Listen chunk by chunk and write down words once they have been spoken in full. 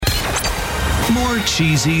More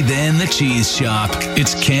cheesy than the cheese shop.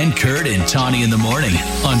 It's Ken, Kurt, and Tawny in the morning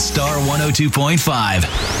on Star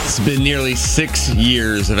 102.5. It's been nearly 6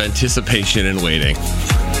 years of anticipation and waiting.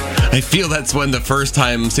 I feel that's when the first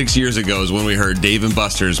time 6 years ago is when we heard Dave &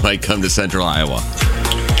 Buster's might come to Central Iowa.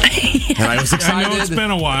 And I was excited. I know it's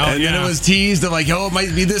been a while. And then it was teased of like, oh, it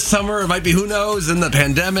might be this summer, it might be who knows, and the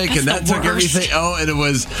pandemic, and that took everything. Oh, and it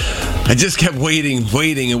was, I just kept waiting,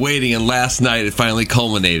 and last night it finally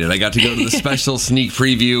culminated. I got to go to the special sneak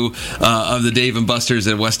preview of the Dave & Buster's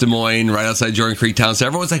in West Des Moines, right outside Jordan Creek Town. So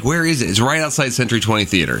everyone's like, where is it? It's right outside Century 20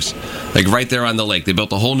 Theaters, like right there on the lake. They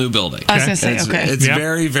built a whole new building. I was going to say, It's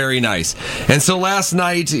very, very nice. And so last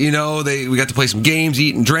night, we got to play some games,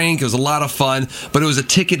 eat and drink. It was a lot of fun, but it was a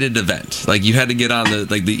ticketed event. Like you had to get on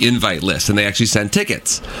the invite list, and they actually sent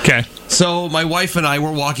tickets. Okay. So my wife and I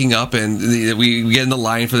were walking up, and we get in the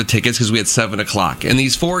line for the tickets because we had 7:00. And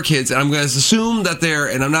these four kids, and I'm going to assume that they're,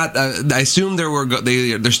 and I'm not, I assume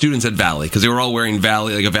they're students at Valley because they were all wearing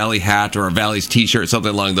Valley, like a Valley hat or a Valley's T-shirt,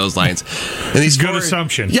 something along those lines. And these good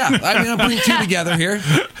assumption. Yeah, I mean I'm putting two together here.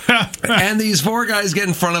 And these four guys get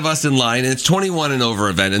in front of us in line, and it's 21 and over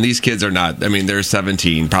event, and these kids are not. I mean they're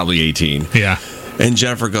 17, probably 18. Yeah. And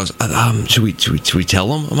Jennifer goes, should we tell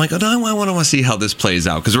them? I'm like, oh, no, I want to see how this plays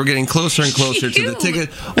out because we're getting closer and closer to the ticket.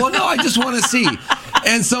 Well, no, I just want to see.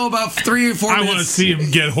 And so about 3 or 4 minutes. I want to see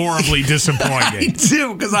him get horribly disappointed. I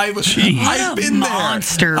do, because I've been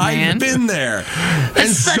monster, there. Man. I've been there.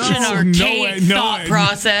 It's such an archaic thought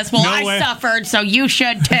process. Well, I suffered, so you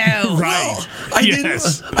should too. Right.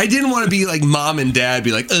 I didn't want to be like mom and dad,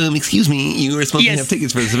 be like, excuse me, you were supposed to have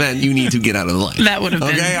tickets for this event. You need to get out of the line. That would have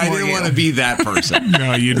been I didn't want to be that person.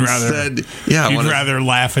 No, you'd rather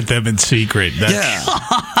laugh at them in secret.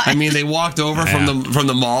 I mean, they walked over from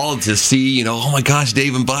the mall to see, oh my gosh,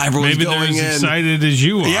 Dave and Bob, everyone's maybe going in. Maybe they're as excited as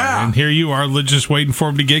you are. Yeah. And here you are just waiting for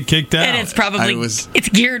them to get kicked out. And it's probably, it's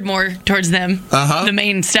geared more towards them, the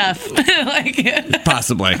main stuff.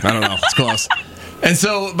 Possibly. I don't know. It's close. And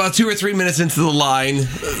so about 2 or 3 minutes into the line,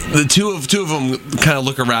 the two of them kind of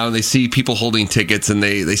look around. They see people holding tickets, and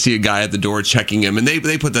they see a guy at the door checking him, and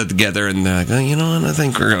they put that together, and they're like, you know what? I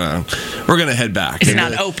think we're gonna head back. It's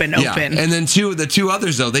not open. And then the two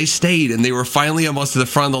others though, they stayed, and they were finally almost to the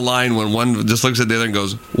front of the line when one just looks at the other and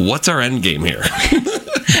goes, "What's our end game here?" And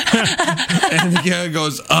the guy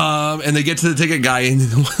goes, and they get to the ticket guy, and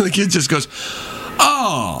the kid just goes,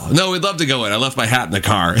 "Oh, no, we'd love to go in. I left my hat in the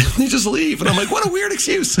car." And they just leave. And I'm like, what a weird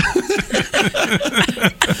excuse. But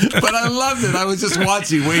I loved it. I was just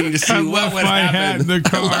watching, waiting to see what would happen. Hat in the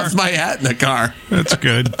car. I left my hat in the car. That's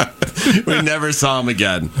good. We never saw him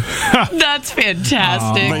again. That's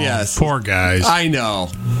fantastic. But yes. Poor guys. I know.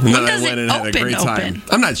 And then I went and had a great time.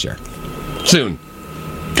 I'm not sure. Soon.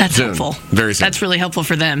 That's helpful. Very soon. That's really helpful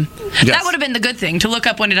for them. Yes. That would have been the good thing, to look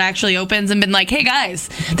up when it actually opens and been like, hey, guys,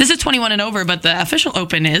 this is 21 and over, but the official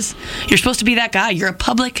open is, you're supposed to be that guy. You're a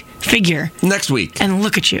public figure. Next week. And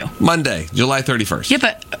look at you. Monday, July 31st. Yeah,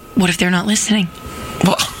 but what if they're not listening?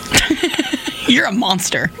 Well... You're a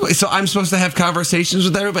monster. So I'm supposed to have conversations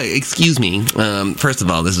with everybody. Excuse me. First of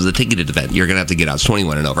all, this is a ticketed event. You're going to have to get out. It's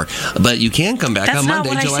 21 and over. But you can come back on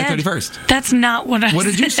Monday, July 31st. That's not what I said. What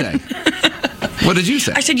did you say? What did you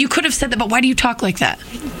say? I said you could have said that, but why do you talk like that?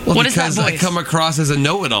 Well, what is that voice? Because I come across as a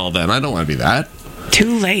know-it-all then. I don't want to be that.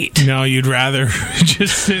 Too late. No, you'd rather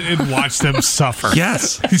just sit and watch them suffer.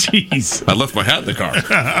 Yes. Jeez. I left my hat in the car.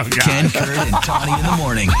 Oh, Ken, Kurt, and Tawny in the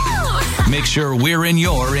morning. Make sure we're in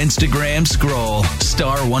your Instagram scroll.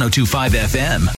 Star 102.5 FM.